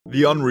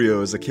The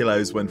Onryo is a killer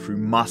who's went through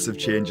massive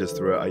changes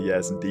throughout her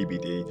years in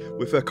DBD,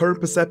 with her current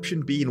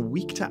perception being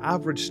weak to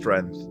average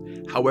strength.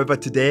 However,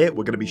 today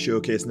we're going to be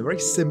showcasing a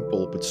very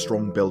simple but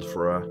strong build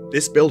for her.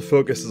 This build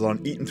focuses on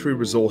eating through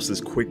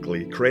resources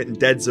quickly, creating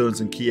dead zones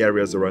in key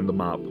areas around the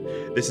map.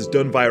 This is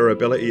done via her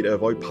ability to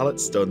avoid pallet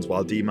stuns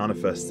while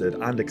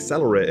demanifested and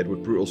accelerated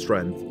with brutal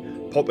strength.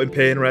 Popping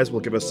pain res will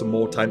give us some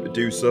more time to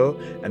do so,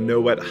 and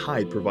Nowhere to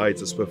Hide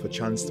provides us with a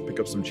chance to pick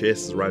up some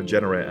chases around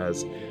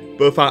generators.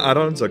 Both our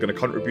add-ons are going to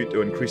contribute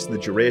to increasing the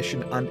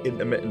duration and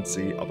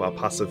intermittency of our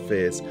passive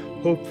phase,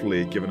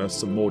 hopefully giving us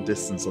some more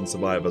distance on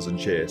survivors and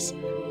chase.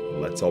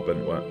 Let's hop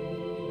into it.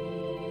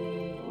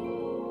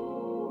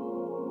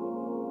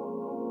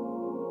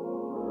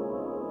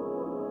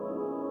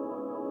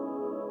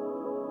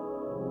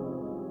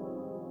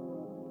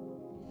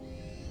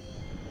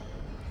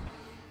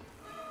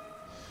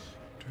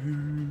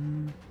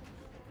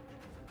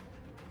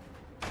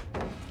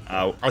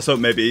 Ow. I thought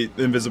maybe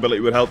the invisibility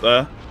would help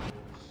there.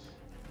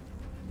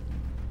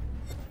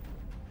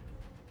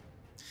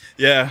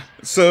 Yeah,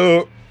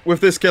 so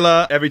with this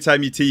killer, every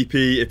time you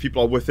TP, if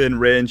people are within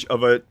range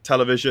of a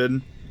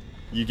television,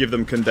 you give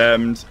them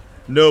condemned.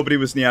 Nobody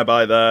was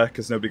nearby there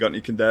because nobody got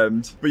any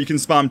condemned. But you can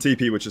spam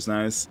TP, which is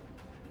nice.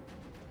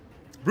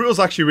 Brutal's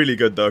actually really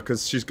good though,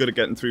 because she's good at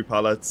getting through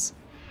pallets.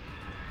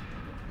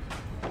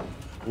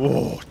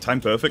 Whoa,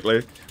 timed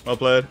perfectly. Well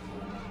played.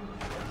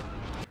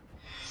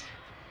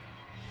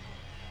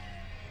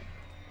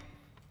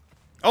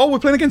 Oh, we're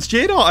playing against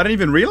J-Dot. I didn't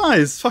even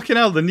realize. Fucking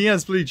hell, the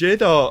Nia's bloody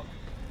J-Dot.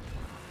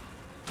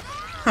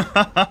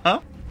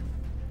 Can't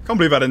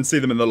believe I didn't see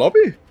them in the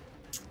lobby.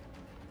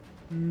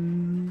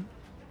 Ooh,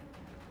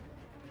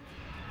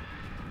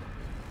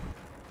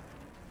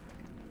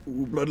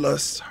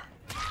 bloodlust.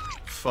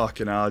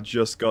 Fucking hell,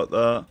 just got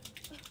that.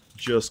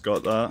 Just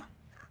got that.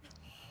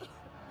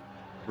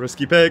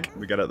 Risky pick.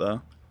 We get it there.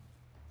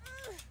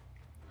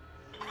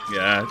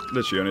 Yeah,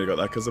 literally only got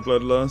that because of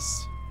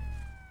bloodlust.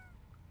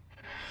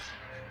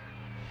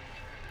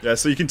 Yeah,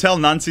 so you can tell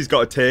Nancy's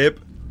got a tape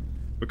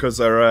because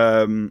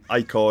her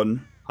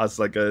icon has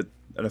like an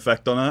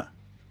effect on it.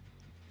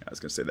 Yeah, I was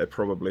gonna say they're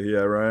probably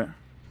here, right?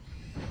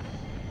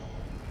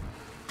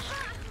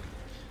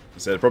 I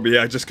said probably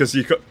here just because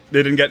they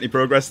didn't get any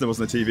progress and there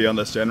wasn't a TV on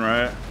this gen,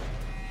 right?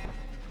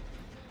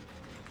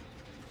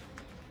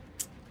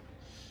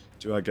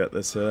 Do I get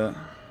this here?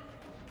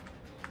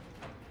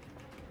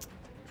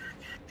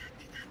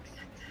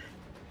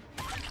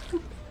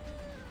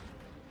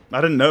 I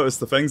didn't notice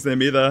the things near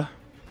me there.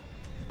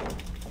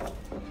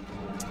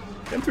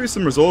 Getting through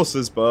some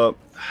resources, but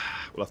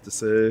we'll have to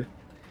see.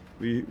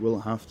 We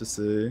will have to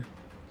see.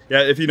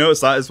 Yeah, if you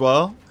notice that as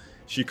well,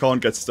 she can't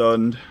get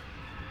stunned.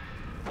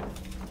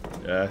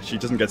 Yeah, she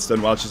doesn't get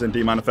stunned while she's in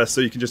demanifest,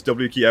 so you can just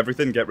W key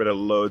everything, get rid of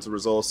loads of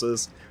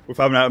resources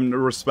without having to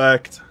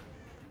respect.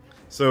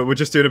 So we're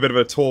just doing a bit of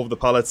a tour of the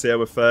pallets here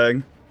with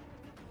Fang.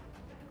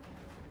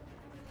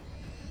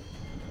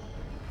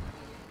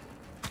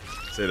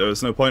 See, there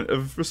was no point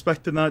of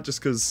respecting that, just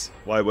because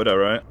why would I,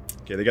 right?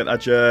 Okay, they get that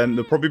gen.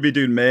 They'll probably be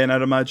doing main,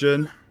 I'd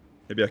imagine.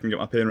 Maybe I can get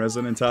my pain res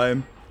in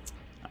time.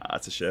 Ah,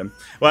 that's a shame.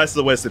 Well, that's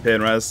the wasted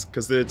pain res,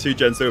 because the 2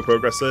 gens they were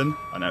progressing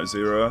are now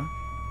 0.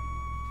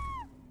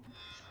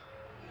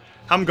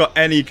 Haven't got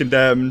any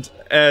condemned.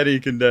 Any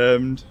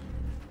condemned.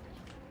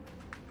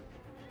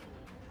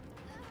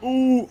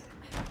 Ooh.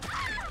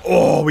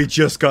 Oh, we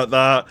just got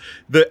that.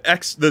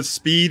 The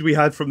speed we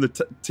had from the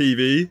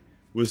TV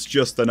was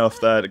just enough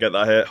there to get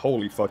that hit.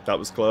 Holy fuck, that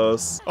was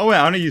close. Oh wait,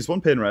 I only used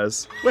 1 pain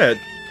res. Wait,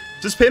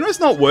 does pain res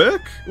not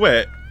work?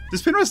 Wait,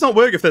 does pain res not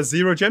work if there's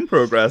 0 gen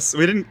progress?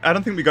 We didn't. I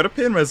don't think we got a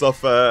pain res off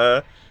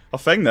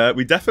Feng there.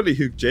 We definitely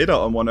hooked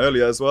J-Dot on one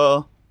earlier as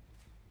well.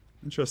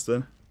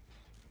 Interesting.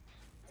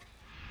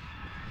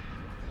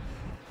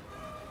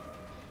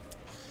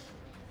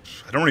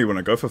 I don't really want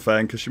to go for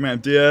Feng because she might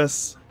have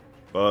DS,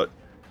 but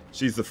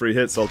she's the free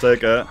hit, so I'll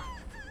take it.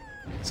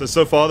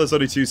 So far there's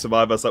only 2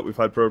 survivors that we've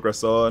had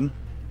progress on.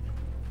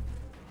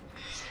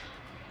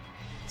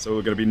 So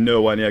we're going to be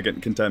nowhere near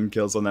getting contempt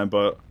kills on them,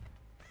 but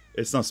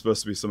it's not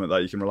supposed to be something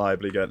that you can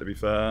reliably get, to be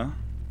fair.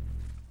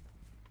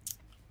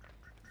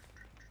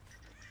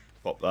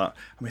 Pop that.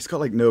 I mean, it's got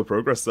like no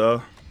progress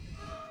though.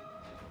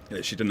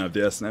 Yeah, she didn't have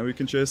DS, now we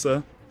can chase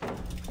her.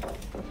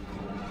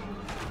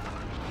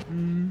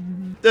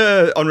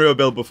 The Onryo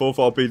build before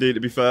 4PD, to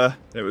be fair.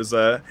 It was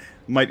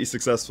mighty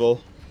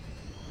successful.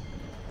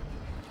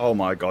 Oh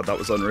my god, that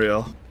was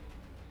unreal.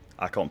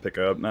 I can't pick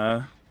her up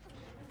now.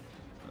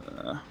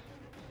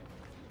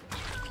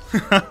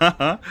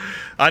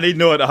 I need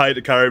Nowhere to Hide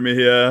to carry me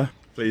here.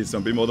 Please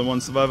don't be more than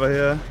 1 survivor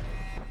here.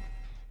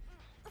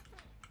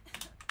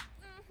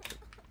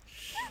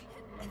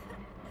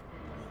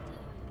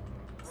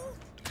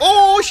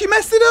 Oh, she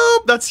messed it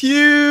up! That's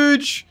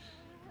huge!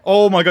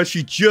 Oh my god,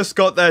 she just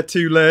got there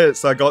too late,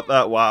 so I got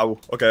that. Wow.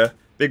 Okay.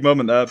 Big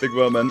moment there, big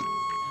moment.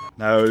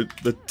 Now,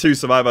 the 2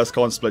 survivors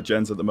can't split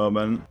gens at the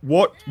moment.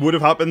 What would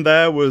have happened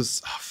there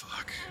was... Oh,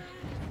 fuck.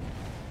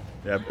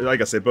 Yeah,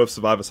 like I say, both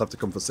survivors have to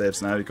come for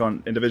saves now. You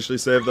can't individually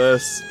save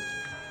this.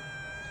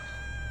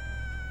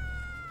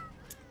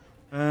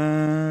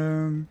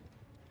 Rather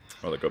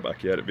go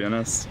back here, to be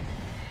honest.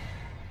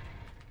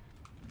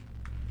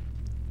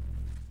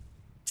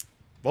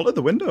 Vaulted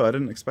the window, I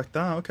didn't expect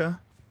that, okay.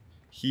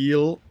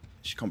 Heal.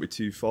 She can't be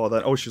too far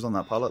then. Oh, she's on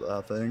that pallet there,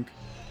 I think.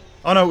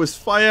 Oh no, it was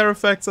fire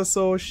effects I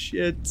saw,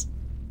 shit.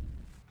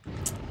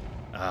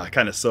 I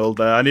kind of sold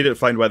there. I needed to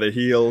find where they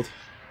healed.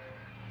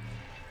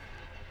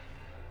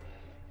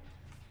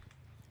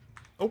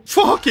 Oh,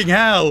 fucking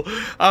hell!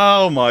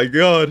 Oh my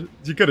god.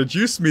 You could have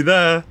juiced me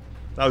there.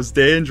 That was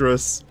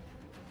dangerous.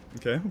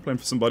 Okay, we're playing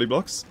for some body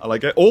blocks. I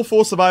like it. All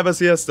 4 survivors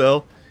here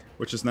still,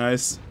 which is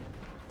nice.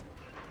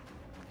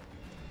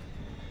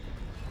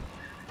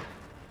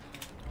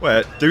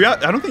 Wait, do you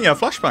have, I don't think you have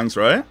flashbangs,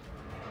 right?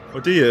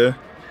 Or do you?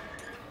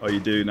 Oh, you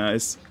do,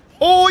 nice.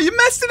 Oh, you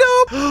messed it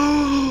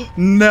up!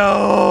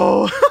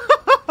 No!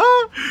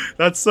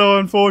 That's so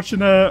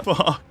unfortunate.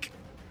 Fuck.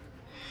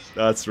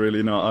 That's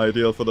really not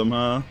ideal for them,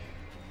 huh?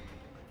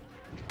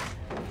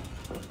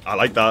 I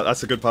like that.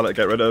 That's a good pallet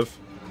to get rid of.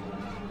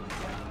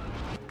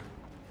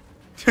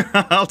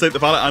 I'll take the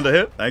pallet and a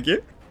hit. Thank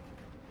you.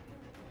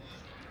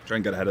 Try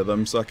and get ahead of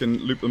them so I can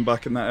loop them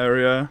back in that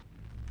area.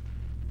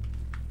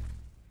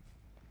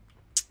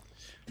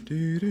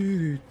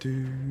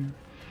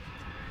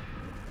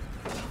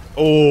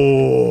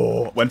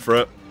 Oh, went for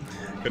it.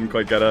 Couldn't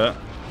quite get it.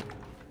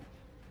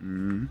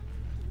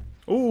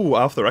 Oh,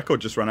 half the record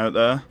just ran out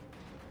there.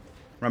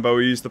 Remember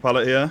we used the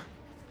pallet here?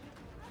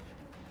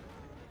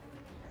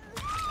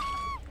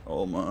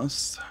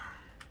 Almost.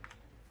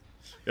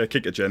 Yeah,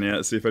 kick a gen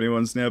yet, see if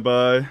anyone's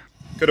nearby.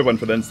 Could have went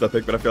for the insta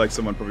pick, but I feel like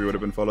someone probably would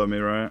have been following me,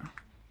 right?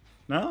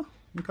 No?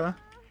 Okay.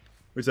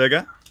 We take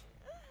it.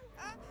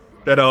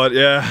 Dead hard,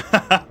 yeah.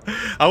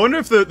 I wonder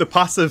if the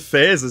passive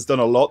phase has done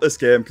a lot this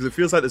game, because it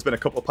feels like there's been a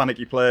couple of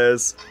panicky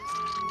players.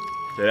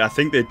 Yeah, I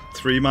think they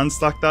 3-man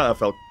stacked that. I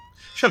felt...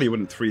 Surely you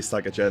wouldn't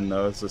 3-stack a gen,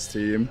 though, as this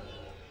team.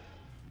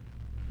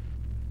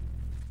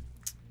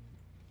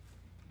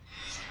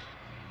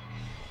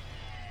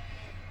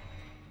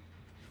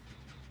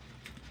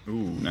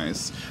 Ooh,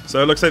 nice.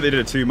 So it looks like they did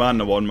a 2-man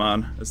and a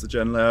 1-man as the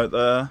gen layout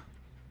there.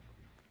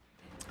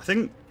 I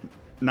think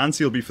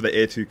Nancy will be for the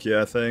A2 key,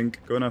 I think.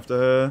 Going after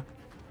her.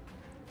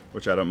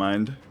 Which I don't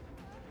mind.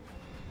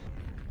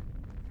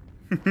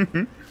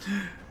 Trying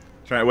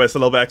to waste a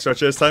little bit extra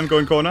chase time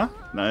going corner.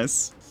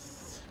 Nice.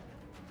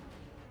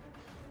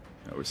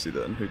 Oh, we see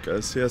that in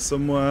hookahs here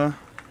somewhere.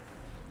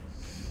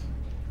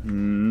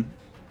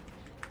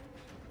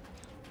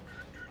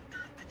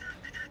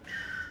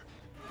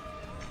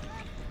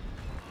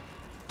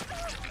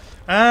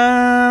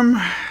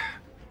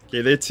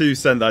 Okay, they too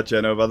sent that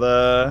gen over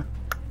there.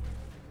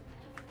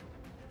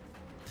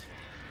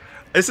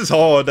 This is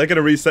hard. They're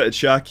gonna reset at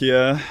Shack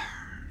here.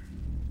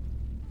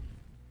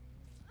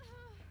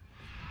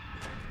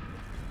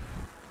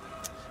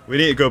 We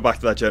need to go back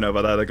to that gen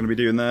over there. They're gonna be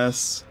doing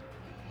this.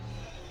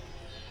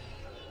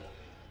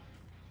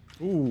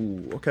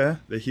 Ooh, okay.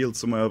 They healed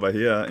somewhere over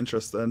here.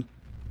 Interesting.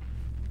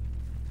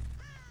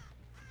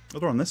 Oh,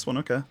 they're on this one.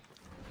 Okay.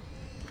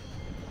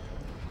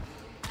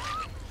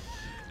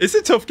 It's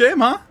a tough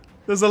game, huh?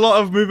 There's a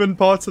lot of moving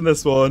parts in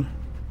this one.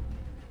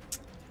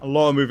 A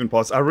lot of moving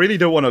parts. I really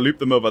don't want to loop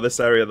them over this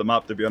area of the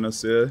map, to be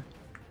honest here.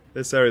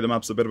 This area of the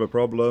map's a bit of a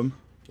problem.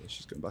 Okay,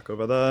 she's going back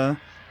over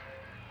there.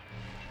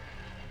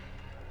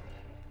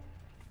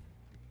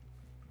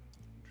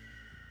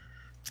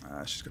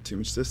 Ah, she's got too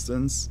much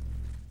distance.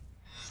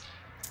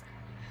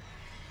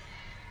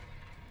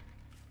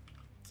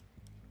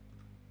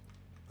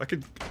 I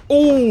could...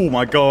 Oh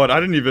my god, I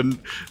didn't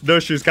even know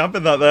she was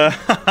camping that there.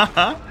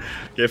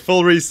 Okay,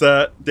 full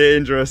reset.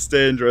 Dangerous,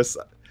 dangerous.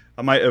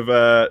 I might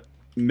have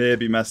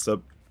maybe messed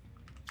up.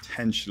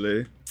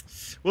 Potentially.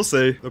 We'll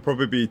see. There'll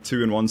probably be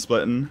 2 and 1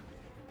 splitting.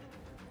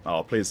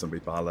 Oh, please don't be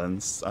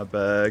balanced. I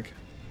beg.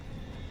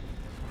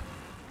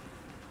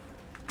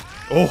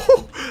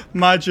 Oh,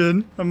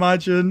 imagine.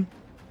 Imagine.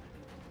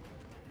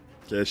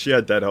 Okay, she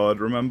had dead hard,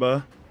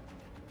 remember?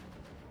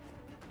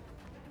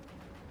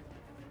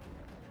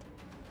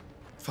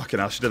 Fucking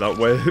hell, she did that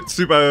way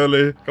super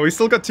early. Oh, we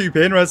still got 2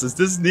 pain reses.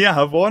 Does Nia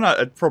have one?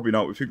 I'd probably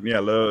not. We took Nia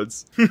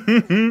loads.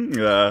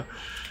 Yeah.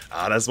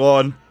 Ah, there's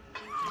one.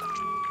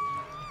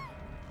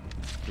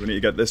 We need to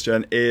get this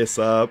gen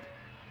ASAP.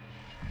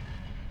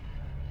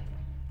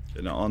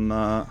 Getting it on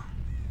that.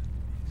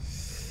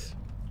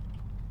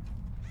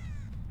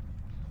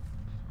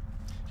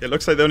 It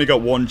looks like they only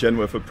got 1 gen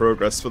worth of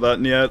progress for that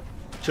Nia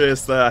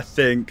chase there, I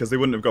think, because they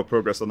wouldn't have got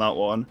progress on that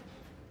one.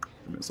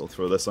 May as well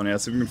throw this on here,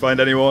 see if we can find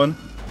anyone.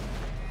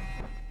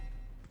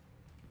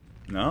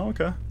 No?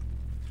 Okay.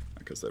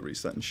 Because they're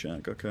resetting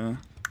Shaq, okay.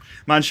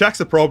 Man,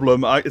 Shaq's a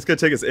problem. It's going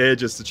to take us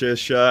ages to chase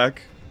Shaq.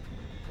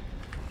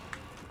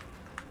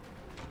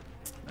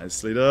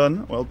 Nicely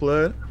done. Well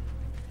played.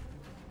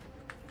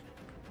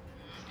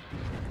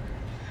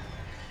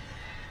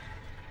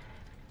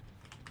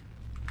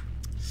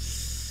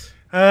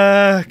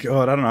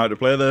 God, I don't know how to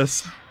play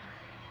this.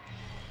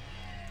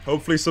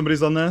 Hopefully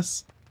somebody's on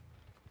this.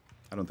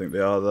 I don't think they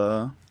are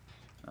there.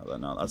 No, they're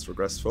not. That's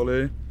regressed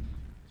fully.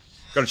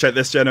 Gotta check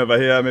this gen over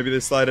here. Maybe they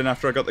slide in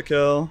after I got the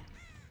kill.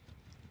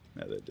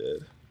 Yeah, they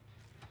did.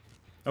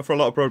 Not for a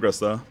lot of progress,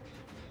 though.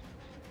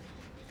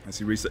 As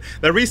he reset.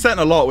 They're resetting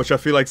a lot, which I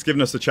feel like is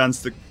giving us a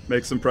chance to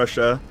make some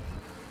pressure.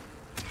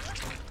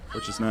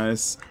 Which is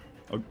nice.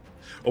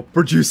 Or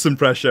produce some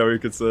pressure, we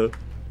could say.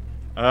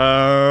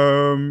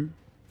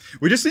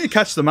 We just need to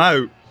catch them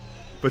out.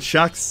 But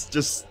Shaq's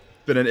just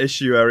been an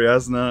issue area,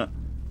 hasn't it?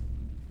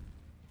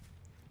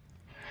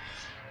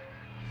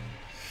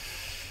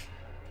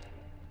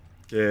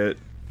 Get.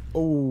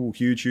 Oh,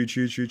 huge, huge,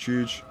 huge, huge,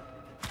 huge.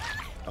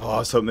 Oh, I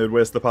was hoping they'd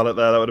waste the pallet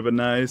there. That would have been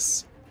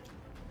nice.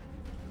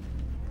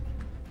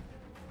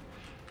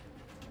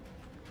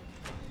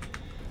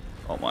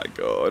 Oh my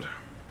god.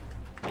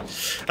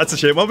 That's a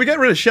shame. Well, we get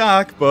rid of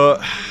Shaq,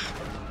 but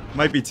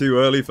might be too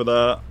early for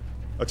that.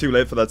 Or too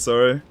late for that,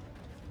 sorry.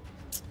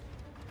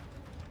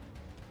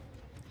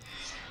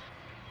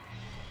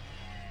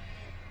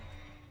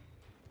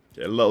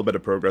 Get a little bit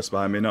of progress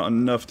behind me. Not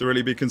enough to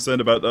really be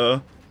concerned about,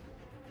 though.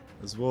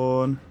 There's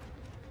one.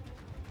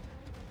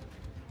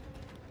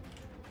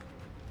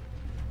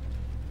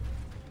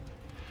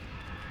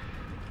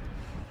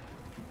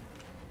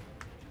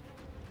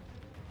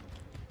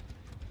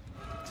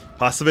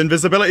 Passive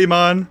invisibility,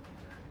 man.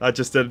 That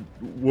just didn't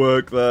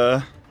work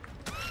there.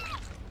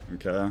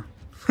 Okay.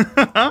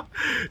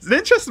 It's an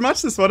interesting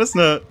match, this one,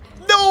 isn't it?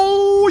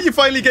 No! You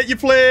finally get your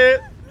play!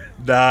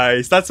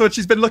 Nice. That's what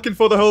she's been looking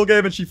for the whole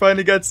game, and she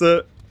finally gets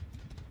it.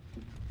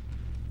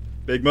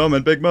 Big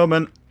moment, big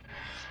moment.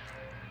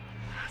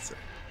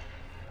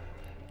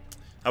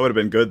 That would have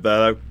been good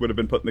there. That would have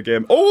been put in the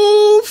game.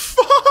 Oh,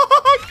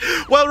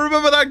 fuck! Well,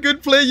 remember that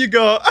good play you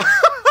got.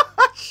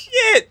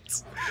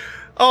 Shit!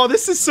 Oh,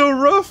 this is so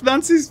rough.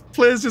 Nancy's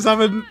plays just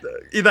haven't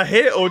either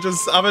hit or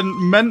just haven't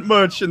meant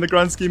much in the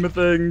grand scheme of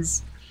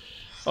things.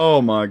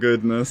 Oh my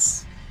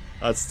goodness.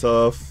 That's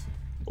tough.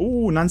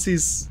 Ooh,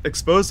 Nancy's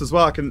exposed as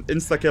well. I can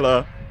insta-kill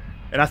her.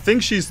 And I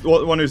think she's the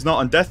one who's not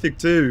on Deathig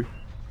too.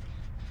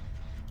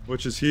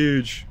 Which is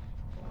huge.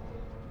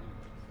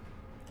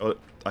 Oh,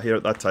 I hear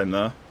it that time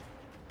there.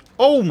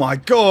 Oh my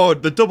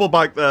god, the double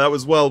back there. That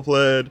was well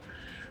played.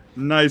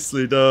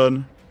 Nicely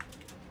done.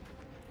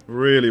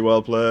 Really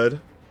well played.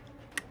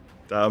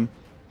 Damn.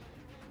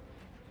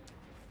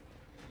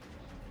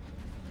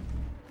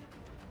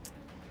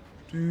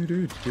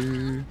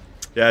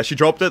 Yeah, she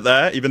dropped it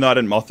there, even though I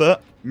didn't moth it.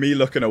 Me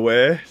looking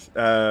away, it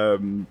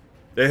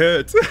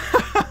hurt.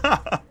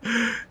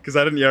 Because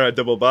I didn't hear her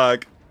double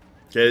back.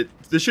 Okay,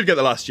 this should get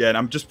the last gen.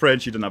 I'm just praying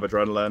she didn't have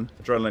adrenaline.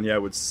 Adrenaline, yeah,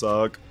 would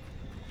suck.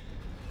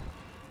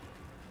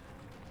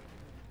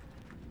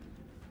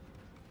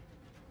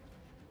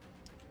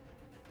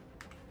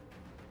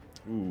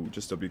 Ooh,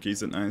 just W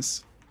keys it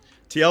nice.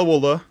 TL wall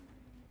though.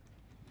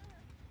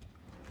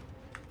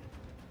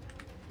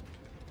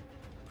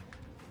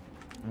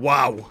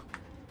 Wow.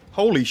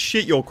 Holy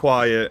shit, you're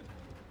quiet.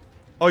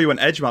 Oh, you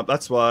went edge map,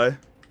 that's why.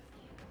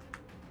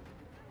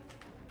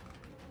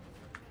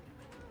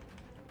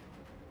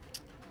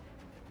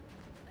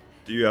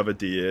 Do you have a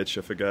DH?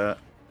 I forget.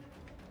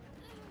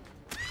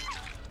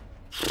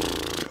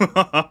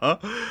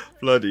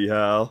 Bloody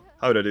hell.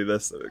 How would I do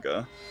this? There we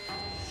go.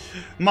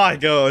 My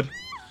god.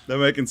 They're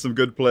making some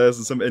good players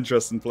and some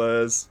interesting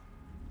players.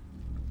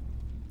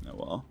 Oh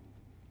well.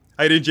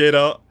 How you doing,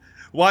 J-Dot?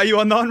 Why are you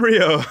on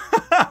Onryo?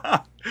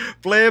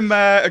 Blame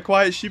a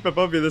quiet sheep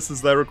above you. This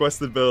is their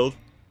requested build.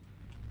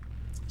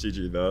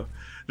 GG though.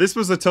 This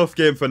was a tough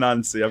game for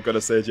Nancy, I've got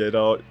to say,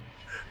 J-Dot.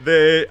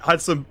 They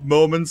had some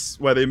moments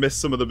where they missed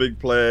some of the big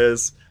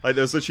players. Like,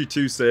 there's literally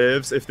 2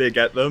 saves. If they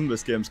get them,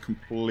 this game's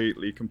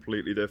completely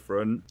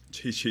different.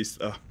 GG's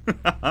though.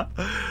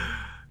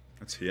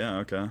 Yeah,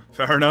 okay.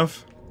 Fair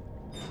enough.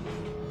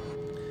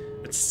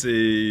 Let's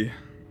see.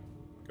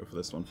 Go for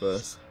this one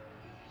first.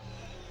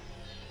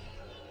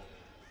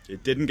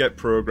 It didn't get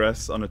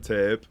progress on a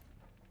tape.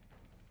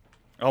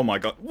 Oh my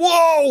god.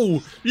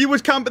 Whoa! You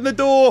was camping the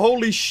door!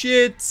 Holy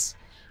shit!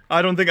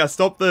 I don't think I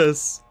stopped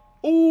this.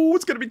 Oh,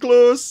 it's gonna be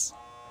close.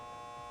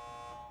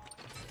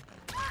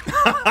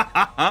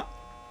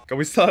 Can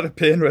we start a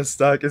pain rest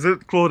stack? Is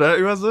it Claudette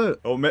who has it?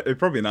 Oh,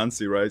 probably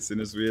Nancy, right? Soon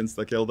as we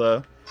insta-killed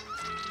her.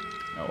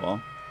 Oh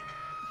well.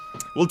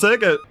 We'll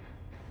take it.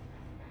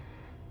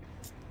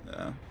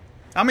 Yeah.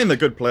 I mean, they're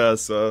good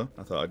players, so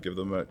I thought I'd give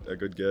them a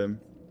good game.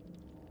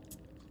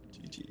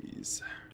 GG's.